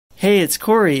Hey, it's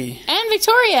Corey. And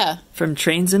Victoria. From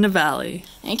Trains in the Valley.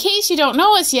 In case you don't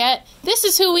know us yet, this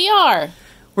is who we are.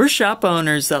 We're shop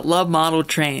owners that love model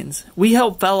trains. We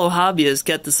help fellow hobbyists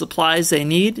get the supplies they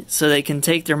need so they can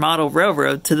take their model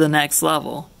railroad to the next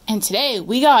level. And today,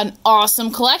 we got an awesome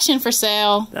collection for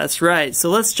sale. That's right, so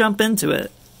let's jump into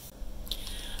it.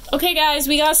 Okay guys,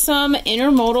 we got some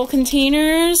intermodal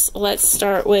containers. Let's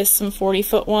start with some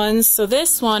 40-foot ones. So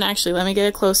this one, actually, let me get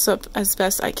a close-up as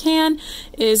best I can,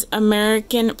 is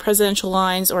American Presidential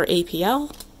Lines, or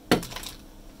APL.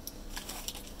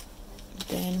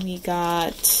 Then we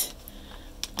got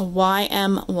a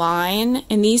YM line,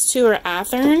 and these two are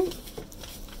Athearn.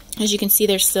 As you can see,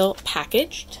 they're still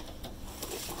packaged.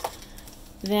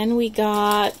 Then we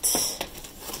got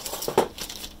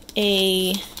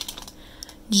a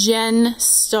Gen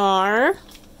Star,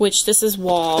 which this is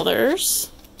Walthers.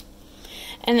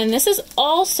 And then this is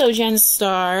also Gen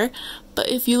Star, but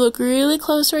if you look really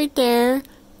close right there,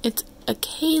 it's a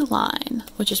K line,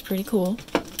 which is pretty cool.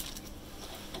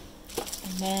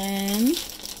 And then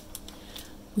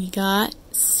we got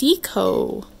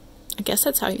Seco. I guess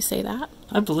that's how you say that.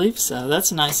 I believe so. That's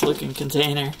a nice looking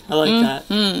container. I like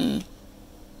that.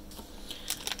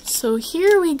 So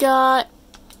here we got,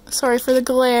 sorry for the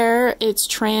glare, it's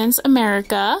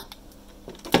Trans-America.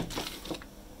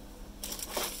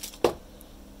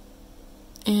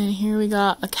 And here we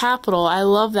got a Capital. I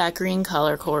love that green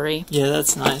color, Corey. Yeah,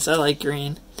 that's nice. I like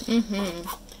green.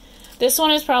 This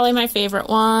one is probably my favorite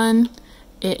one.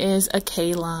 It is a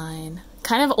K-line.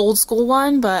 Kind of old school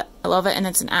one, but I love it, and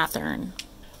it's an Athearn.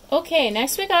 Okay,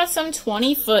 next we got some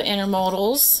 20-foot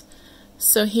intermodals.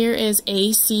 So here is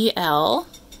ACL.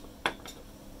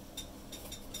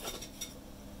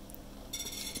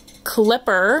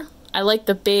 Clipper. I like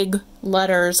the big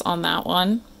letters on that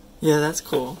one. Yeah, that's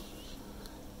cool.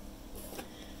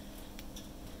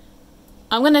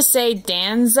 I'm going to say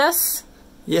Danzas.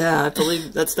 Yeah, I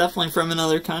believe that's definitely from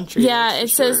another country. Yeah,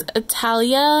 it says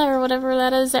Italia or whatever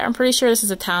that is. I'm pretty sure this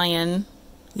is Italian.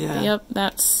 Yeah. Yep,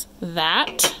 that's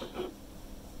that.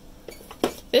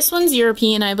 This one's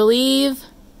European, I believe.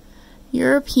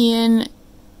 European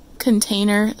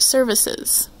Container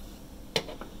Services.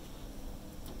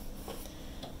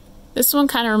 This one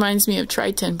kind of reminds me of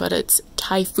Triton, but it's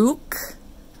Typhook.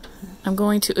 I'm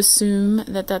going to assume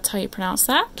that that's how you pronounce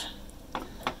that.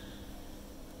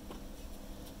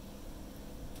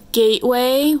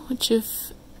 Gateway, which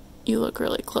if you look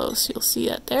really close, you'll see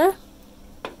it there.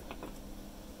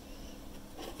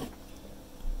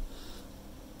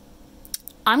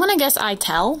 I'm going to guess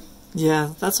ITEL.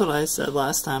 Yeah, that's what I said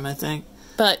last time, I think.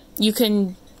 But you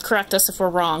can correct us if we're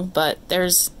wrong, but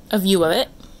there's a view of it.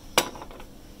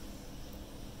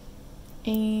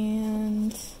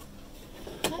 And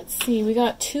let's see, we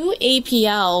got two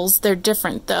APLs. They're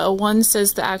different though. One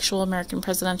says the actual American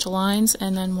Presidential Lines,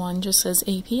 and then one just says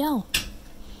APL.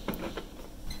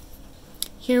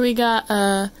 Here we got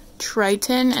a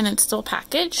Triton, and it's still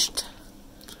packaged.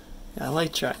 Yeah, I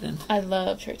like Triton. I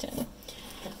love Triton.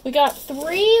 We got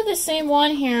three of the same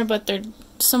one here, but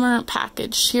some aren't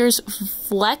packaged. Here's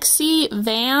Flexi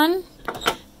Van,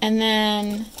 and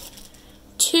then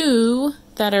two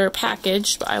that are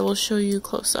packaged, but I will show you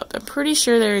close up. I'm pretty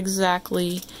sure they're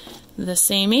exactly the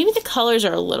same. Maybe the colors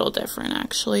are a little different,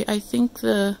 actually. I think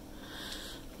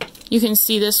you can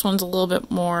see this one's a little bit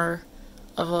more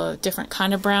of a different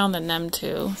kind of brown than them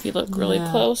two, if you look really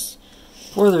close.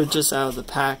 Or they're just out of the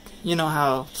pack. You know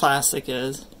how plastic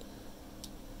is.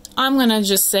 I'm gonna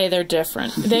just say they're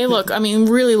different. They look, I mean,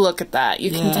 really look at that.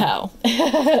 You can tell.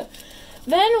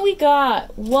 Then we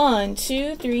got 1,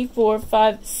 2, 3, 4,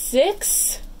 5,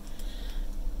 6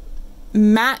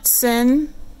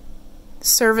 Matson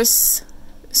Services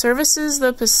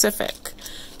the Pacific.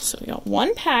 So we got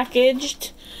one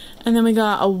packaged, and then we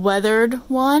got a weathered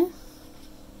one,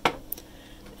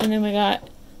 and then we got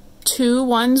two,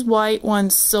 one's white,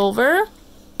 one's silver.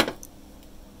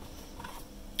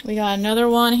 We got another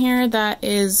one here that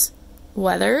is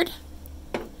weathered,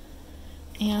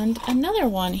 and another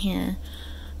one here.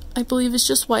 I believe it's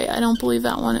just white. I don't believe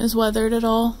that one is weathered at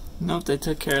all. Nope, they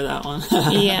took care of that one.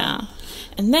 Yeah.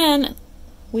 And then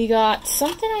we got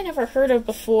something I never heard of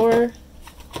before.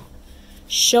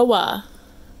 Showa.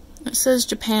 It says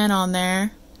Japan on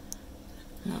there.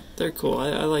 Yeah, they're cool.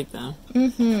 I like them.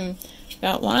 We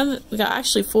got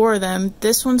actually 4 of them.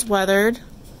 This one's weathered.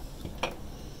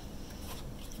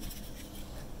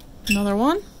 Another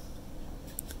one.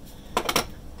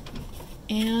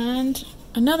 And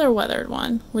another weathered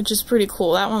one, which is pretty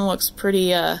cool. That one looks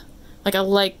pretty, like I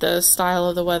like the style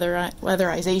of the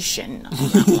weatherization on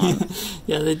that one.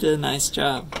 Yeah, they did a nice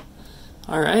job.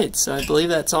 Alright, so I believe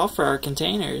that's all for our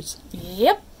containers.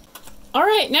 Yep.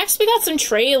 Alright, next we got some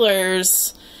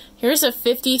trailers. Here's a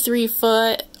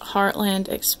 53-foot Heartland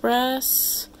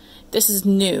Express. This is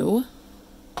new.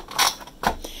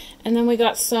 And then we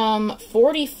got some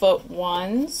 40-foot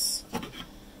ones.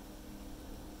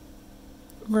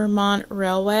 Vermont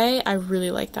Railway. I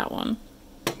really like that one.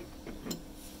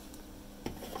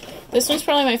 This one's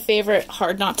probably my favorite.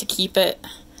 Hard not to keep it.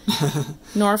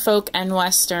 Norfolk and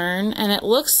Western. And it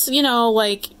looks, you know,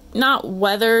 like, not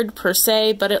weathered per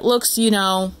se, but it looks, you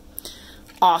know,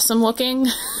 awesome looking.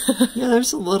 Yeah,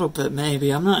 there's a little bit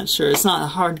maybe. I'm not sure. It's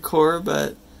not hardcore,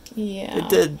 but yeah, it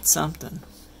did something.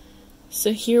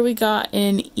 So here we got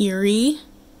an Erie.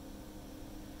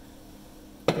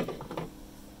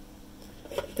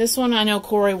 This one I know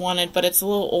Corey wanted, but it's a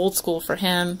little old school for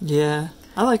him. Yeah,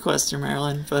 I like Western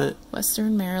Maryland, but...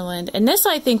 Western Maryland. And this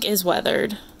I think is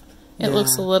weathered. It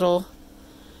looks a little...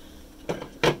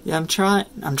 Yeah, I'm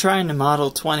trying to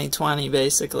model 2020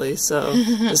 basically, so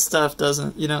this stuff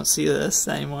you don't see this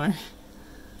anymore.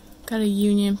 Got a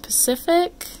Union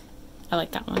Pacific. I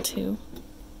like that one too.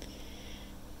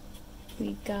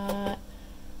 We got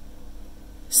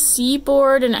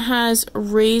Seaboard, and it has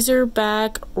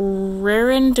Razorback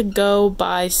raring to go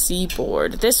by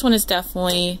Seaboard. This one is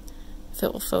definitely, if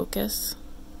it will focus.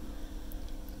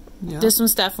 Yeah. This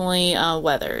one's definitely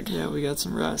weathered. Yeah, we got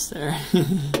some rust there.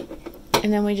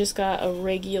 And then we just got a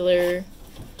regular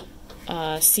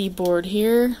Seaboard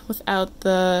here without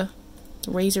the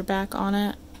Razorback on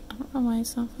it. I don't know why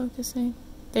it's not focusing.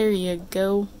 There you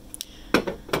go.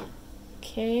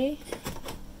 Okay.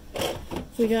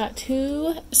 We got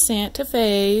two Santa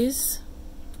Fe's.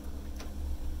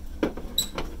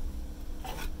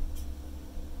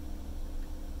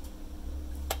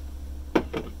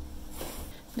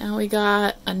 Now we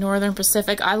got a Northern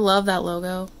Pacific. I love that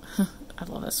logo. I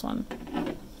love this one.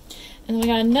 And then we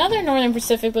got another Northern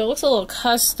Pacific, but it looks a little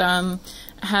custom.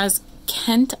 It has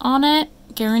Kent on it.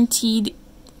 Guaranteed.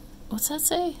 What's that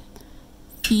say?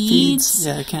 Feeds.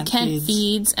 Yeah, Kent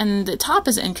feeds. And the top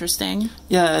is interesting.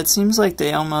 Yeah, it seems like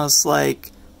they almost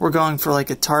we're going for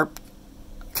like a tarp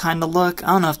kind of look. I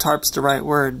don't know if tarp's the right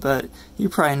word, but you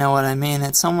probably know what I mean.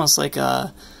 It's almost like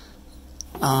a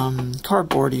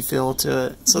cardboardy feel to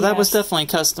it. So that was definitely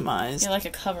customized. Yeah, like a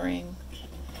covering.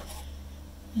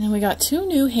 And then we got two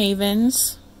New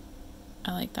Havens.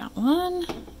 I like that one.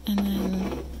 And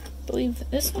then I believe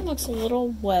this one looks a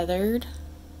little weathered.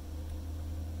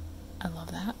 I love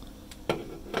that.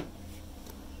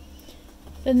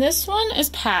 Then this one is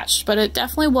patched, but it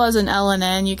definitely was an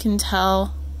L&N. You can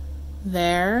tell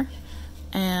there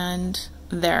and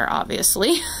there,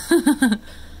 obviously.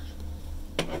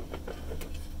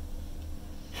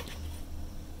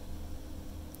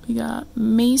 We got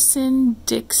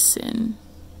Mason-Dixon.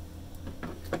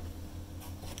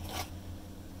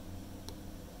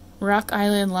 Rock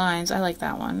Island Lines. I like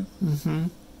that one. Mm-hmm.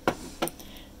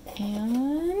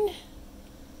 And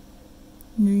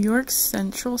New York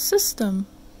Central System.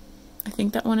 I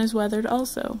think that one is weathered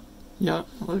also. Yeah,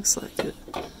 looks like it.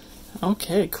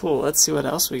 Okay, cool. Let's see what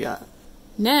else we got.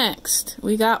 Next,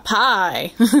 we got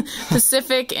Pi.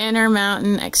 Pacific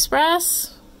Intermountain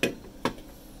Express.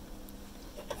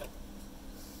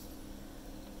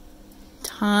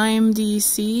 Time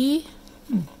DC.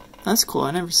 That's cool.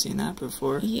 I've never seen that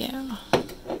before. Yeah.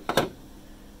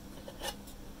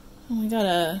 We got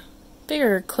a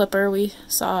bigger clipper. We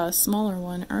saw a smaller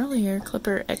one earlier.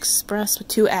 Clipper Express with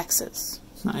 2 axes.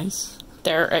 Nice.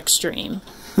 They're extreme.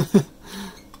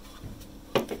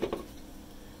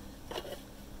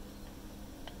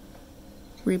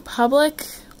 Republic,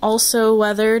 also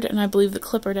weathered, and I believe the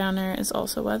clipper down there is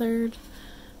also weathered.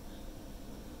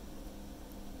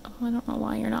 Oh, I don't know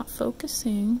why you're not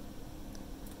focusing.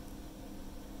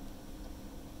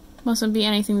 Mustn't be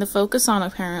anything to focus on,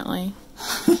 apparently.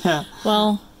 Yeah.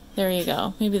 Well, there you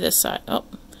go. Maybe this side. Oh,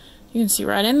 you can see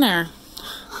right in there.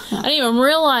 I didn't even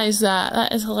realize that.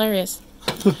 That is hilarious.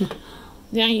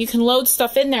 Yeah, you can load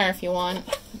stuff in there if you want.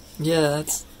 Yeah,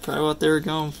 that's probably what they were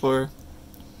going for.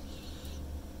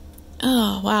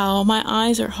 Oh, wow. My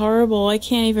eyes are horrible. I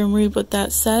can't even read what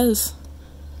that says.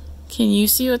 Can you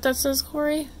see what that says,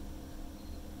 Corey?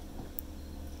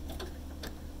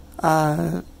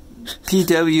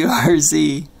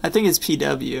 PWRZ. I think it's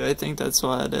PW. I think that's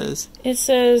what it is. It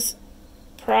says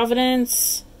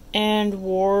Providence and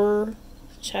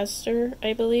Worcester,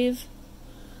 I believe.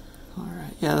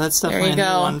 Alright. Yeah, that's definitely a new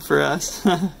one for us.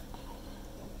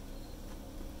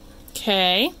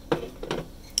 Okay.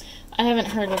 I haven't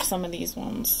heard of some of these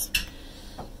ones.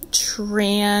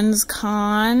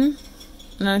 Transcon.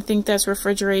 And I think that's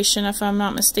refrigeration, if I'm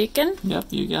not mistaken. Yep,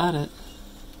 you got it.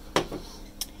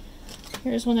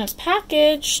 Here's one that's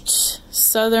packaged.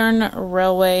 Southern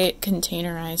Railway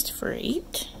Containerized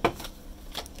Freight.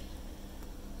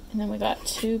 And then we got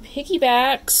 2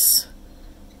 piggybacks.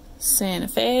 Santa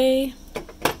Fe.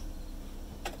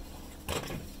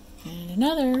 And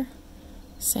another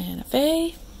Santa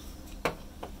Fe.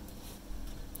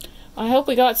 I hope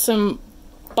we got some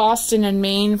Boston and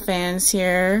Maine fans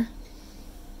here.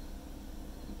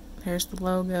 There's the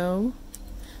logo.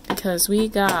 Because we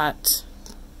got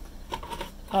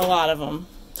a lot of them.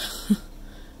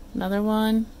 Another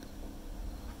one.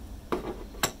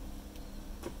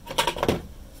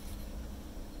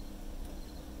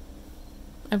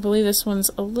 I believe this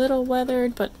one's a little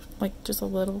weathered, but like just a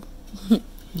little.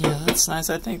 Yeah, that's nice.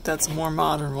 I think that's a more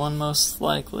modern one, most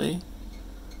likely.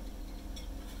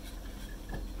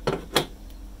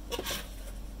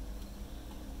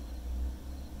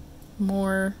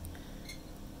 More,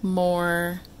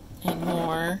 and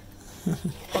more.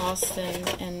 Boston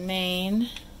and Maine.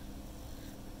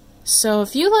 So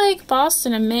if you like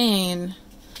Boston and Maine,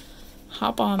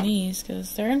 hop on these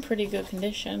because they're in pretty good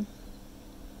condition.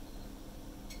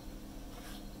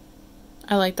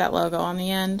 I like that logo on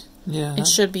the end. Yeah. It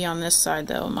should be on this side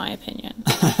though, in my opinion.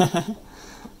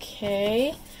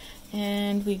 Okay.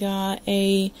 And we got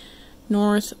a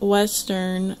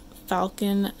Northwestern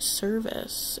Falcon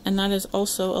Service. And that is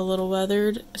also a little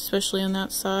weathered, especially on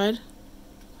that side.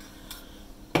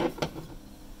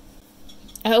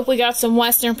 I hope we got some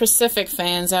Western Pacific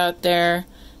fans out there.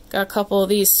 Got a couple of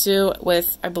these too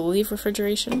with, I believe,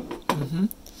 refrigeration. Mm-hmm.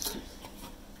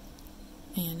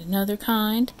 And another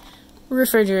kind.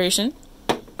 Refrigeration.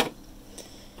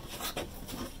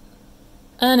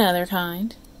 Another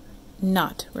kind.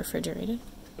 Not refrigerated.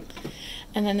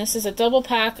 And then this is a double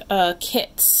pack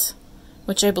kits,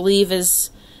 which I believe is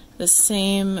the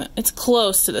same. It's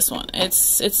close to this one.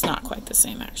 It's not quite the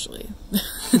same actually.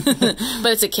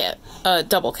 But it's a kit. A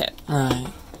double kit. Right.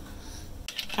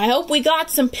 I hope we got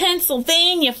some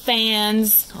Pennsylvania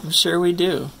fans. I'm sure we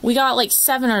do. We got like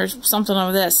 7 or something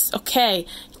of this. Okay,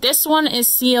 this one is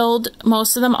sealed.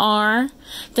 Most of them are.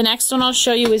 The next one I'll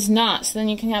show you is not, so then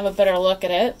you can have a better look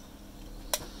at it.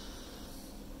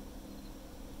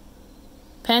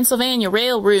 Pennsylvania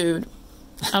Railroad.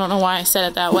 I don't know why I said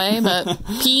it that way, but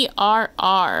PRR,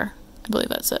 I believe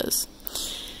that says.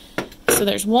 So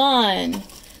there's 1,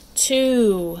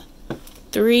 2,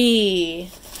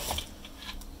 3,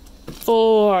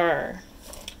 4,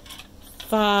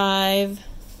 5,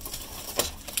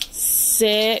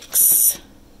 6,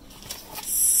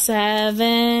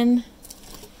 7,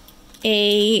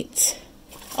 8.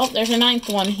 Oh, there's a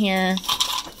 9th one here.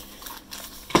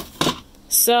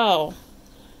 So,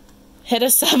 hit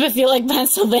us up if you like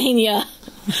Pennsylvania.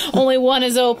 Only one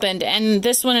is opened, and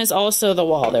this one is also the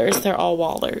Walders. They're all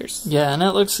Walders. Yeah, and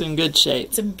it looks in good shape.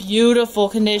 It's in beautiful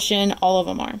condition. All of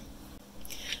them are.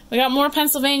 We got more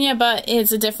Pennsylvania, but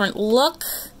it's a different look.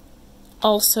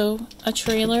 Also a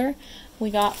trailer. We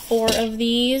got 4 of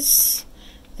these.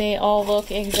 They all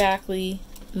look exactly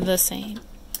the same.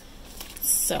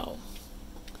 So,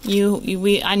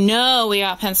 I know we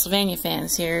got Pennsylvania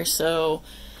fans here, so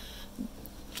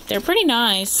they're pretty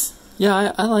nice.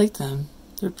 Yeah, I like them.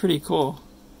 They're pretty cool.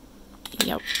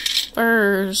 Yep.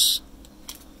 Spurs.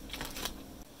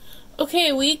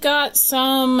 Okay, we got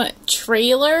some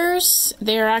trailers.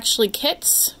 They're actually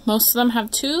kits. Most of them have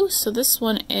 2, so this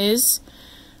one is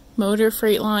Motor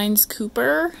Freight Lines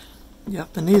Cooper.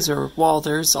 Yep, and these are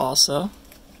Walders also.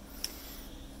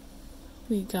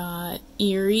 We got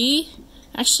Erie.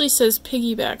 Actually says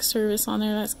piggyback service on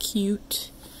there. That's cute.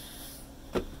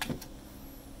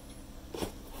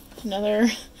 Another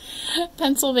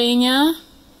Pennsylvania.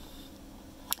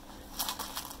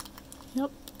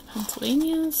 Yep,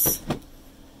 Pennsylvania's.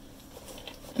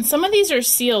 And some of these are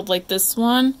sealed, like this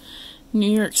one.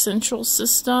 New York Central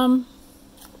System.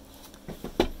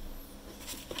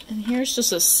 And here's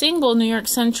just a single New York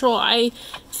Central. I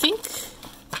think,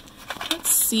 let's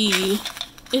see,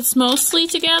 it's mostly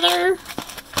together.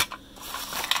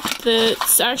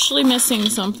 It's actually missing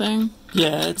something.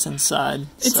 Yeah, it's inside.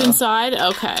 It's inside?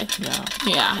 Okay. Yeah.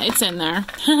 Yeah, it's in there.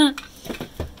 And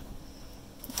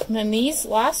then these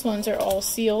last ones are all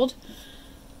sealed.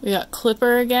 We got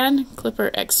Clipper again.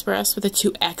 Clipper Express with the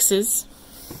 2 X's.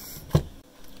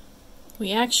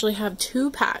 We actually have 2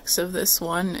 packs of this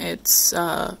one. It's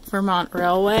Vermont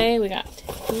Railway. We got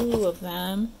 2 of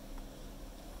them.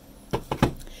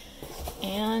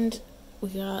 And we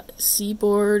got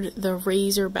Seaboard the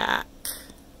Razorback.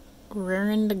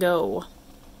 Raring to go.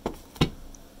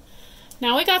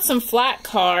 Now we got some flat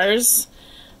cars.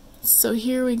 So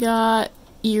here we got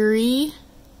Erie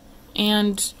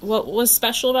And what was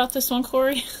special about this one,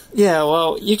 Corey? Yeah,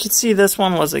 well, you could see this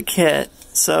one was a kit,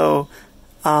 so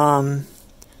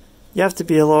you have to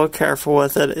be a little careful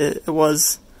with it. It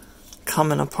was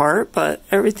coming apart, but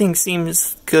everything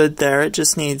seems good there. It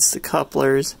just needs the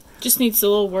couplers. Just needs a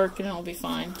little work and it'll be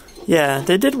fine. Yeah,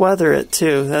 they did weather it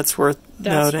too. That's worth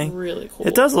noting. That's really cool.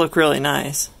 It does look really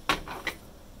nice.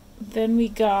 Then we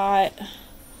got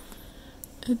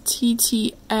a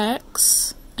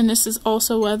TTX, and this is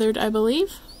also weathered, I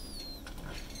believe.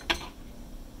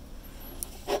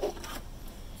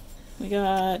 We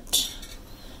got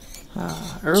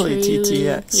early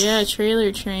TTX. Yeah,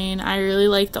 trailer train. I really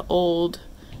like the old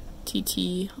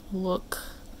TT look.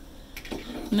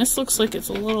 And this looks like it's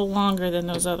a little longer than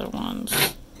those other ones.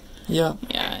 Yep.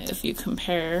 Yeah, if you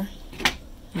compare.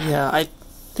 Yeah, I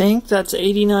think that's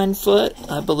 89 foot,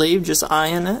 I believe, just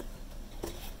eyeing it.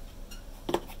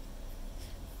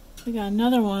 We got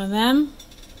another one of them.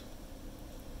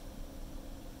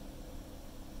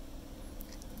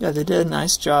 Yeah, they did a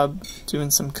nice job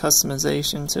doing some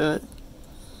customization to it.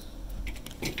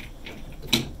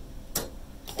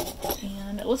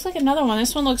 And it looks like another one.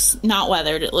 This one looks not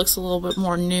weathered. It looks a little bit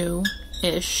more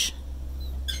new-ish.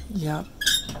 Yep.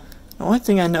 The only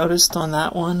thing I noticed on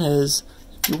that one is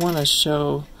if you want to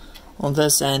show on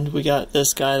this end, we got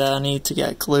this guy that I need to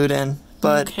get glued in.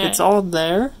 But Okay. It's all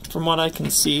there from what I can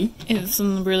see. It's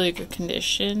in really good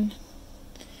condition.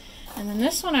 And then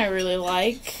this one I really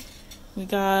like. We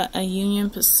got a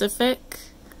Union Pacific.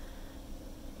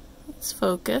 Let's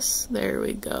focus. There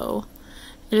we go.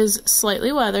 It is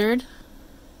slightly weathered.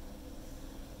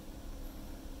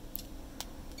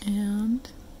 And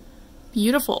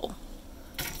beautiful.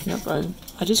 Yep,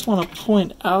 I just want to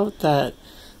point out that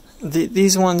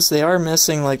these ones, they are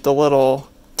missing like the little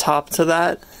top to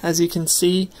that, as you can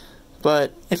see.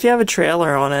 But if you have a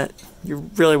trailer on it,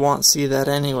 you really won't see that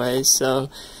anyway. So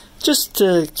just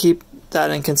to keep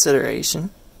that in consideration.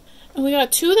 And we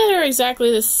got two that are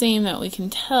exactly the same that we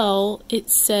can tell. It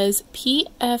says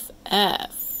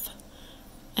PFF.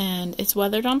 And it's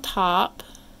weathered on top.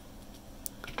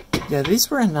 Yeah,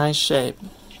 these were in nice shape.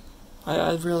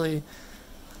 I really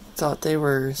thought they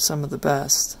were some of the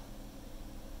best.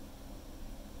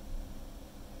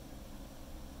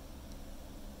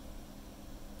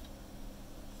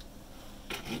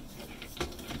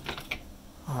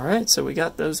 Alright, so we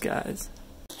got those guys.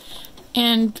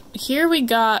 And here we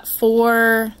got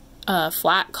 4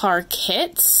 flat car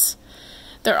kits.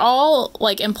 They're all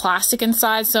like in plastic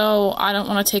inside, so I don't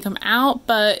want to take them out,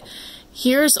 but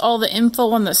here's all the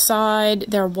info on the side.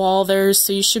 They're Walthers,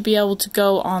 so you should be able to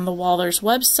go on the Walthers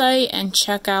website and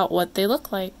check out what they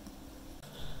look like.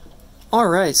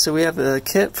 Alright, so we have a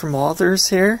kit from Walthers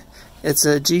here. It's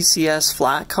a GCS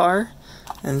flat car,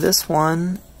 and this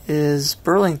one is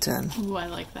Burlington. Ooh, I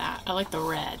like that. I like the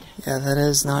red. Yeah, that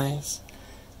is nice.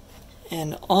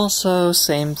 And also,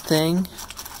 same thing,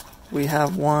 we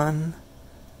have one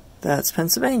that's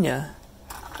Pennsylvania.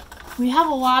 We have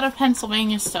a lot of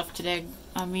Pennsylvania stuff today.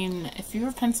 I mean, if you're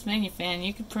a Pennsylvania fan,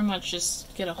 you could pretty much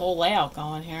just get a whole layout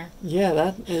going here. Yeah,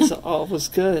 that is always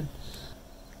good.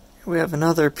 We have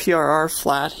another PRR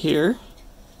flat here.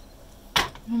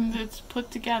 And it's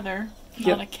put together, not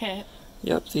Yep. a kit.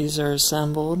 Yep, these are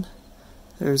assembled.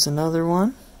 There's another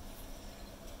one.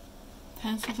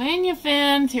 Pennsylvania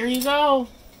fans, here you go.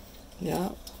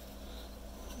 Yep.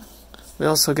 We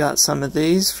also got some of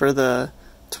these for the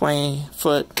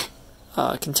 20-foot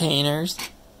containers.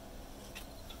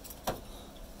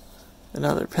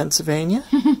 Another Pennsylvania.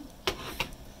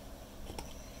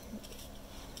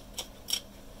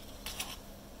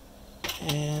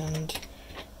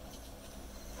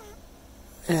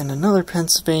 and another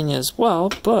Pennsylvania as well,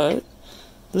 but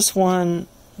this one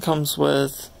comes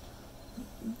with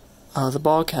the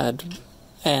bulkhead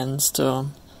ends to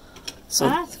them. So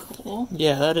that's cool.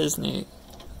 Yeah, that is neat.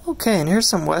 Okay, and here's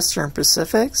some Western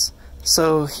Pacifics.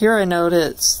 So here I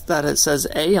noticed that it says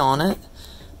A on it,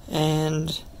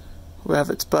 and we have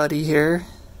its buddy here,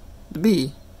 the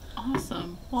B.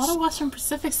 Awesome. A lot of Western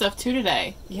Pacific stuff too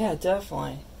today. Yeah,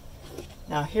 definitely.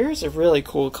 Now here's a really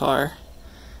cool car.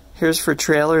 Here's for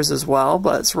trailers as well,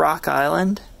 but it's Rock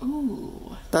Island.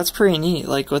 Ooh. That's pretty neat,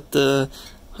 like with the,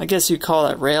 I guess you call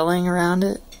it railing around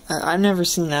it. I've never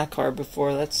seen that car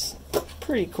before. That's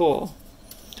pretty cool.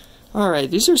 Alright,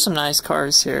 these are some nice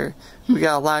cars here. We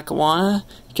got a Lackawanna.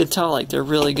 You can tell like they're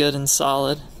really good and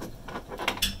solid.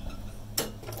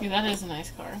 Yeah, that is a nice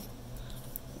car.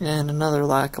 And another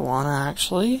Lackawanna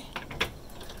actually.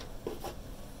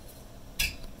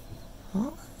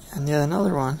 Oh, and yet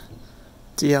another one.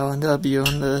 DL&W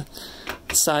on the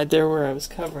side there where I was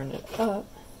covering it up.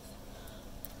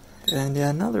 And yeah,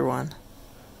 another one.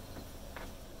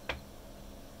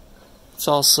 It's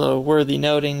also worthy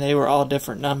noting they were all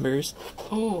different numbers.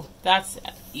 Ooh, that's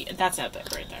epic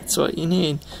right there. That's what you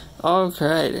need.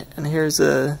 Okay, and here's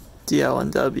a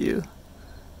DL&W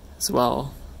as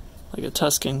well, like a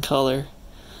Tuscan color.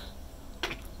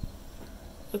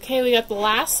 Okay, we got the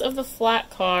last of the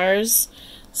flat cars.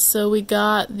 So we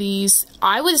got these,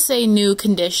 I would say new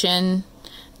condition.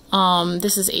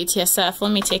 This is ATSF.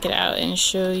 Let me take it out and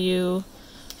show you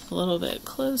a little bit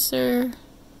closer.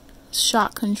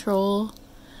 Shot control.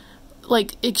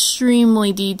 Like,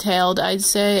 extremely detailed, I'd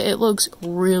say. It looks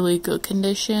really good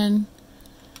condition.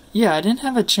 Yeah, I didn't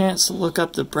have a chance to look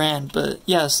up the brand, but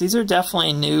yes, these are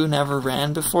definitely new, never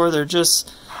ran before. They're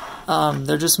just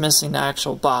missing the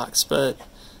actual box, but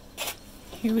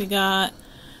here we got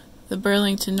the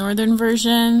Burlington Northern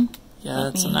version.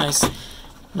 Yeah, that's a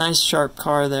nice sharp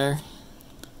car there.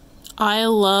 I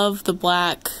love the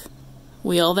black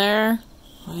wheel there.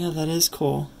 Oh yeah, that is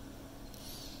cool.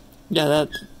 Yeah,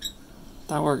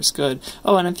 that works good.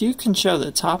 Oh, and if you can show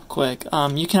the top quick,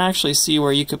 you can actually see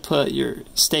where you could put your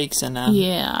stakes in them.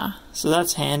 Yeah. So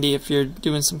that's handy if you're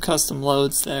doing some custom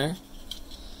loads there.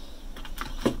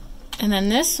 And then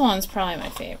this one's probably my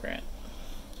favorite.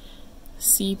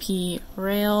 CP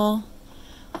Rail.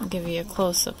 I'll give you a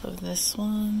close-up of this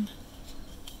one.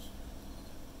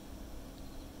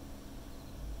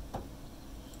 I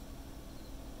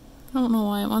don't know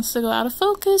why it wants to go out of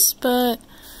focus, but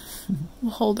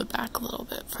we'll hold it back a little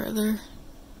bit further.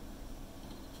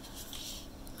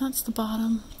 That's the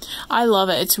bottom. I love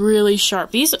it. It's really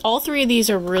sharp. All three of these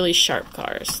are really sharp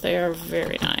cars. They are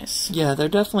very nice. Yeah, they're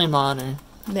definitely modern.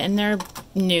 And they're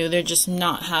new. They're just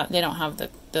not they don't have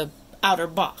the outer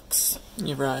box.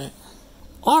 You're right.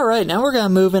 Alright, now we're going to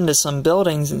move into some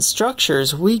buildings and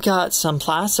structures. We got some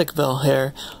Plasticville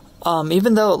here.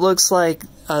 Even though it looks like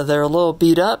they're a little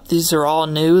beat up, these are all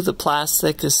new. The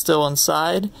plastic is still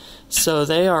inside, so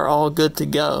they are all good to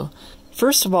go.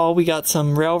 First of all, we got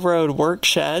some railroad work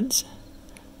sheds.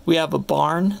 We have a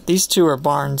barn. These two are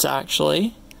barns,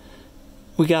 actually.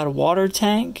 We got a water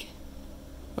tank,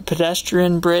 a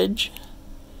pedestrian bridge,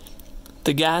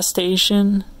 the gas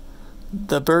station,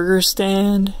 the burger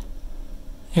stand.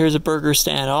 Here's a burger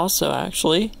stand also,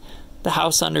 actually. The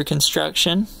house under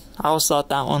construction. I always thought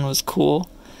that one was cool.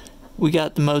 We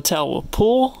got the motel with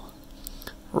pool,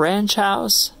 ranch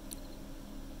house.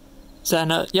 Is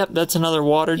that yep, that's another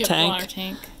water tank. Water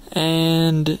tank.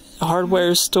 And a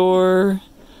hardware store.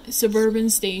 Suburban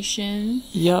station.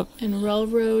 Yep. And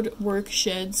railroad work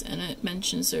sheds, and it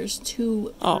mentions there's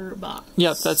 2 per box.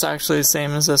 Yep, that's actually the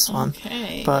same as this one.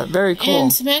 Okay. But very cool.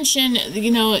 And to mention,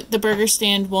 you know, the burger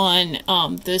stand one,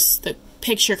 the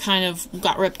picture kind of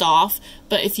got ripped off,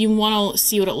 but if you want to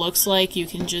see what it looks like, you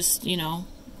can just, you know,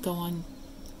 go on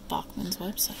Bachmann's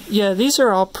website. Yeah, these are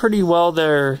all pretty well,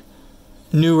 they're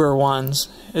newer ones.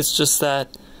 It's just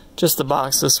that, just the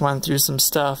box just went through some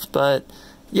stuff, but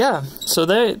yeah, so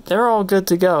they're all good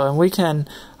to go, and we can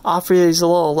offer these a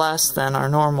little less than our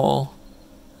normal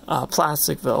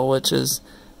Plasticville, which is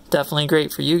definitely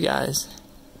great for you guys.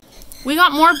 We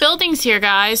got more buildings here,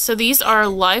 guys. So these are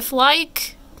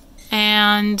lifelike,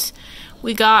 and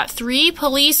we got 3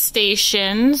 police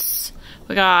stations.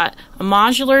 We got a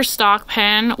modular stock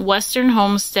pen, Western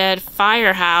Homestead,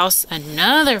 firehouse,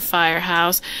 another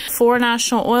firehouse, 4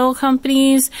 national oil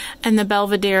companies, and the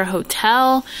Belvedere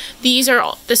Hotel. These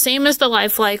are the same as the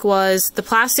lifelike was. The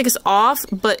plastic is off,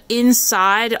 but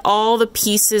inside all the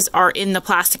pieces are in the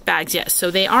plastic bags, yes.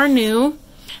 So they are new.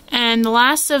 And the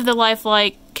last of the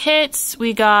lifelike kits,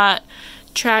 we got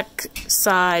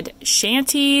trackside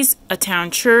shanties, a town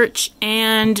church,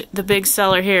 and the big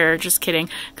seller here, just kidding,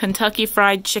 Kentucky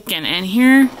Fried Chicken. And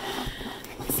here,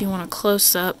 if you want a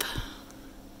close-up,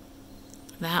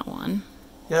 that one.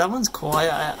 Yeah, that one's cool.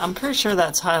 I'm pretty sure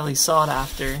that's highly sought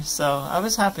after, so I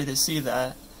was happy to see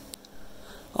that.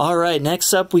 Alright,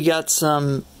 next up we got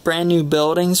some brand new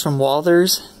buildings from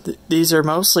Walthers. These are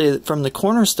mostly from the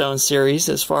Cornerstone series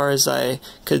as far as I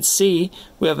could see.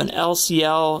 We have an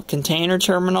LCL container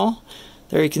terminal.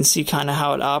 There you can see kind of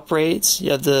how it operates.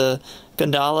 You have the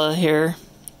gondola here,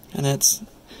 and it's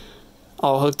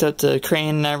all hooked up to the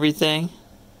crane and everything.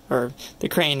 Or the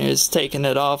crane is taking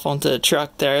it off onto the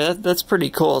truck there. That's pretty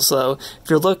cool. So if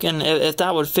you're looking, if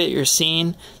that would fit your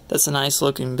scene, that's a nice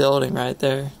looking building right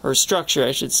there. Or structure,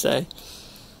 I should say.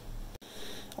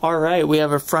 Alright, we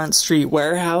have a Front Street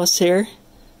warehouse here.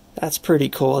 That's pretty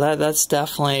cool. That's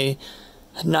definitely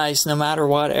nice. No matter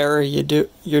what era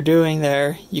you're doing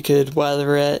there, you could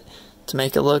weather it to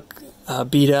make it look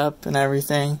beat up and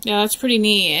everything. Yeah, that's pretty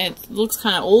neat. It looks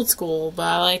kind of old school, but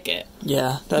I like it.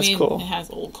 Yeah, that's cool. It has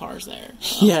old cars there.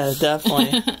 So. Yeah,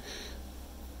 definitely.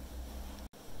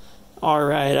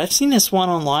 Alright, I've seen this one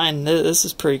online. This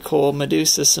is pretty cool.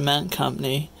 Medusa Cement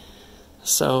Company.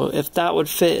 So if that would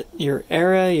fit your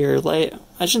era, your layout,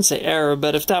 I shouldn't say era,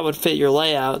 but if that would fit your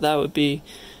layout, that would be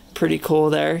pretty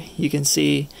cool there. You can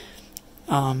see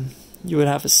you would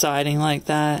have a siding like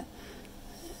that,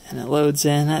 and it loads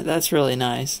in. That's really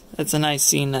nice. That's a nice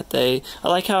scene that I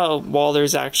like how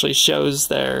Walthers actually shows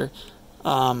their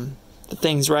the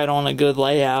things right on a good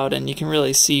layout, and you can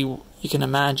really see, you can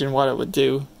imagine what it would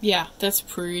do. Yeah, that's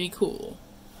pretty cool.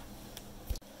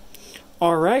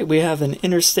 Alright, we have an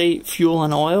Interstate Fuel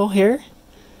and Oil here.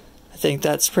 I think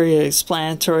that's pretty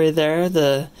explanatory there,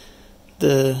 the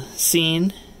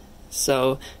scene.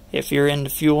 So if you're into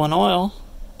fuel and oil,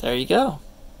 there you go.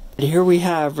 Here we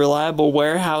have Reliable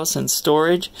Warehouse and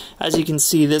Storage. As you can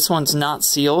see, this one's not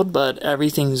sealed, but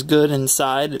everything's good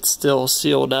inside. It's still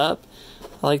sealed up.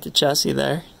 I like the chassis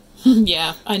there.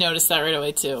 Yeah, I noticed that right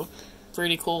away too.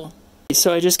 Pretty cool.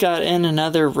 So I just got in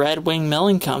another Red Wing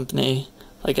Milling Company.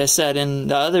 Like I said in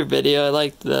the other video, I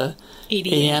like the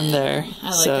ADM there.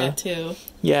 I like that too.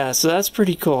 Yeah, so that's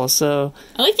pretty cool. So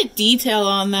I like the detail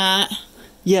on that.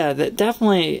 Yeah, that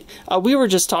definitely. We were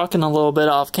just talking a little bit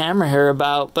off camera here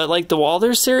about, but like the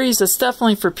Walthers series, it's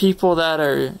definitely for people that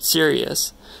are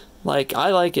serious. Like, I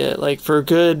like it. Like, for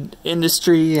good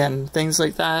industry and things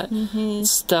like that,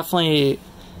 it's definitely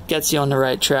gets you on the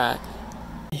right track.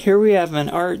 Here we have an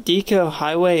Art Deco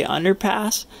highway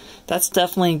underpass. That's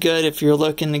definitely good if you're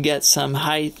looking to get some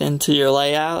height into your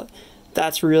layout.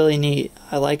 That's really neat.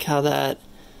 I like how that,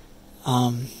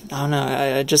 I don't know,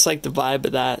 I just like the vibe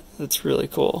of that. That's really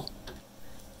cool.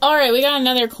 Alright, we got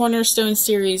another Cornerstone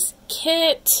Series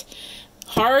kit.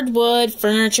 Hardwood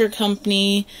Furniture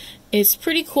Company. It's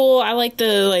pretty cool. I like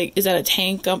the, is that a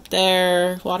tank up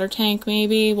there? Water tank,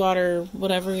 maybe? Water,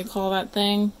 whatever you call that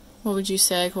thing. What would you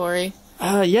say, Corey?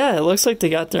 Yeah, it looks like they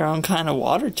got their own kind of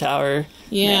water tower.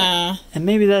 Yeah. And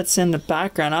maybe that's in the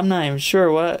background. I'm not even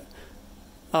sure what.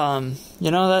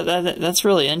 You know, that's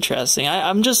really interesting.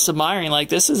 I'm just admiring, like,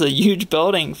 this is a huge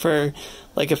building for,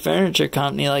 like, a furniture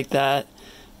company like that.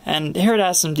 And here it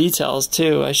has some details,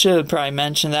 too. I should have probably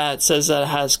mentioned that. It says that it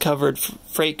has covered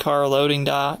freight car loading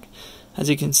dock, as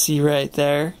you can see right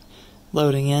there.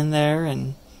 Loading in there,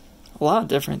 and a lot of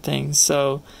different things.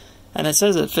 So, and it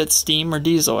says it fits steam or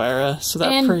diesel era, so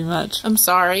that pretty much... I'm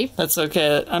sorry. That's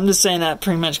okay. I'm just saying that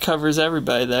pretty much covers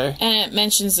everybody there. And it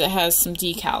mentions it has some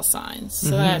decal signs, so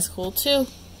that's cool, too.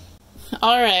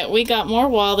 Alright, we got more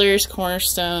Walthers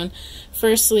Cornerstone.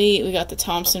 Firstly, we got the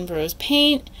Thompson Bros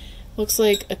paint. Looks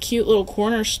like a cute little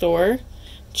corner store,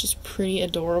 which is pretty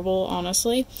adorable,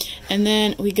 honestly. And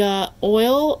then we got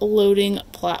oil loading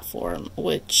platform,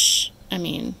 which, I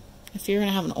mean, if you're going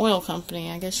to have an oil company,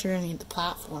 I guess you're going to need the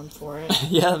platform for it.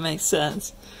 Yeah, that makes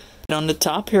sense. And on the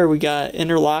top here, we got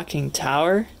interlocking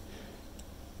tower,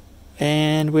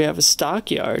 and we have a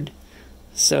stockyard.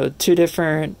 So 2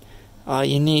 different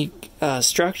unique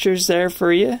structures there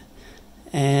for you.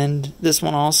 And this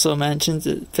one also mentions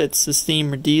it fits the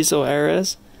steam or diesel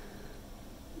eras.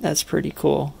 That's pretty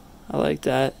cool. I like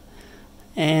that.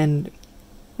 And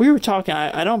we were talking,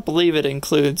 I don't believe it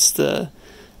includes the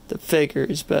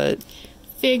figures, but...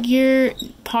 Figure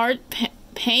part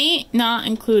paint not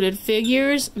included.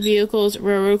 Figures, vehicles,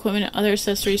 railroad equipment, and other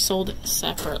accessories sold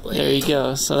separately. There you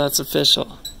go. So that's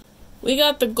official. We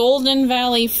got the Golden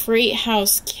Valley Freight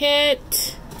House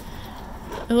kit.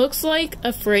 It looks like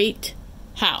a freight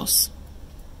house.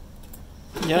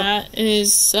 Yep. That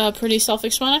is pretty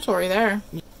self-explanatory there.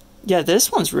 Yeah,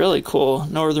 this one's really cool.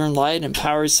 Northern Light and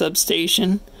Power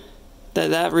Substation.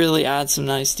 That really adds some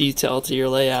nice detail to your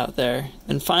layout there.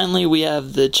 And finally, we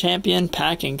have the Champion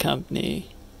Packing Company.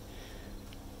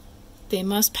 They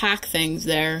must pack things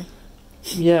there.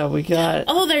 Yeah, we got...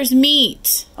 Oh, there's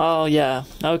meat. Oh, yeah.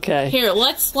 Okay. Here,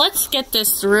 let's get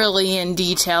this really in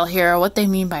detail here, what they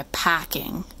mean by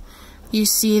packing. You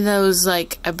see those,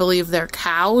 like, I believe they're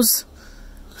cows?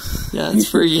 Yeah, it's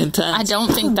pretty intense. I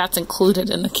don't think that's included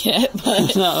in the kit,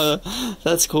 but... No,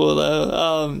 that's cool,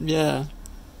 though. Yeah.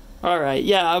 Alright,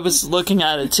 yeah, I was looking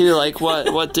at it, too, like,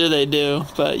 what do they do?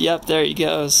 But, yep, there you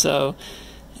go, so...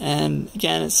 And,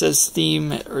 again, it says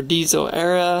steam or diesel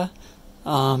era.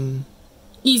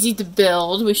 Easy to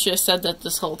build. We should have said that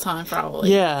this whole time,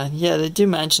 probably. Yeah, they do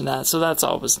mention that, so that's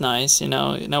always nice, you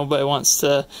know. Nobody wants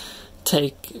to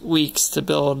take weeks to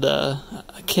build a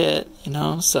kit, you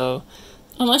know, so...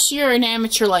 Unless you're an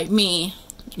amateur like me,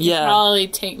 Yeah. Probably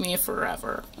take me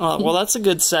forever. Well, that's a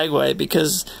good segue,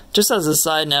 because just as a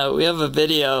side note, we have a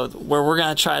video where we're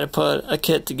going to try to put a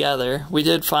kit together. We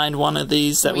did find one of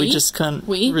these that we just couldn't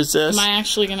resist. Am I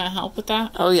actually going to help with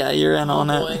that? Oh, yeah, you're in on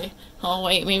boy. it. Oh,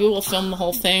 wait, maybe we'll film the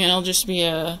whole thing and it'll just be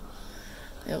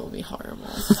it'll be horrible.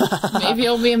 Maybe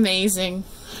it'll be amazing.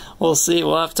 We'll see.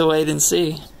 We'll have to wait and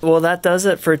see. Well, that does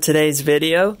it for today's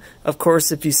video. Of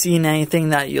course, if you've seen anything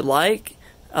that you like,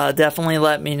 definitely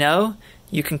let me know.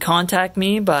 You can contact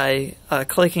me by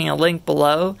clicking a link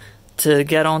below to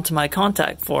get onto my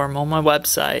contact form on my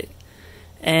website.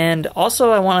 And also,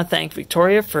 I want to thank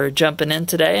Victoria for jumping in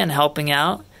today and helping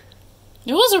out.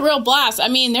 It was a real blast. I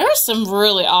mean, there is some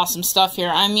really awesome stuff here.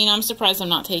 I mean, I'm surprised I'm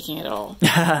not taking it all.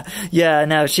 Yeah,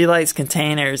 no, she likes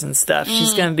containers and stuff.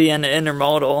 She's going to be into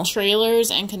intermodal. Trailers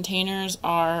and containers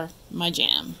are my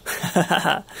jam.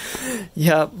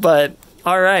 Yeah, but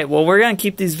alright, well, we're going to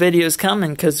keep these videos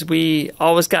coming because we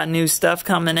always got new stuff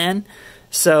coming in.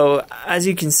 So, as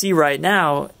you can see right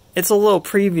now, it's a little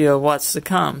preview of what's to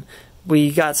come.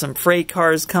 We got some freight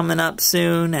cars coming up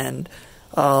soon and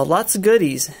lots of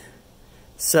goodies.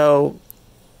 So,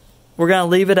 we're going to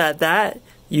leave it at that.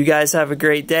 You guys have a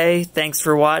great day. Thanks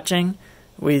for watching.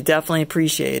 We definitely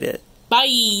appreciate it.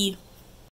 Bye!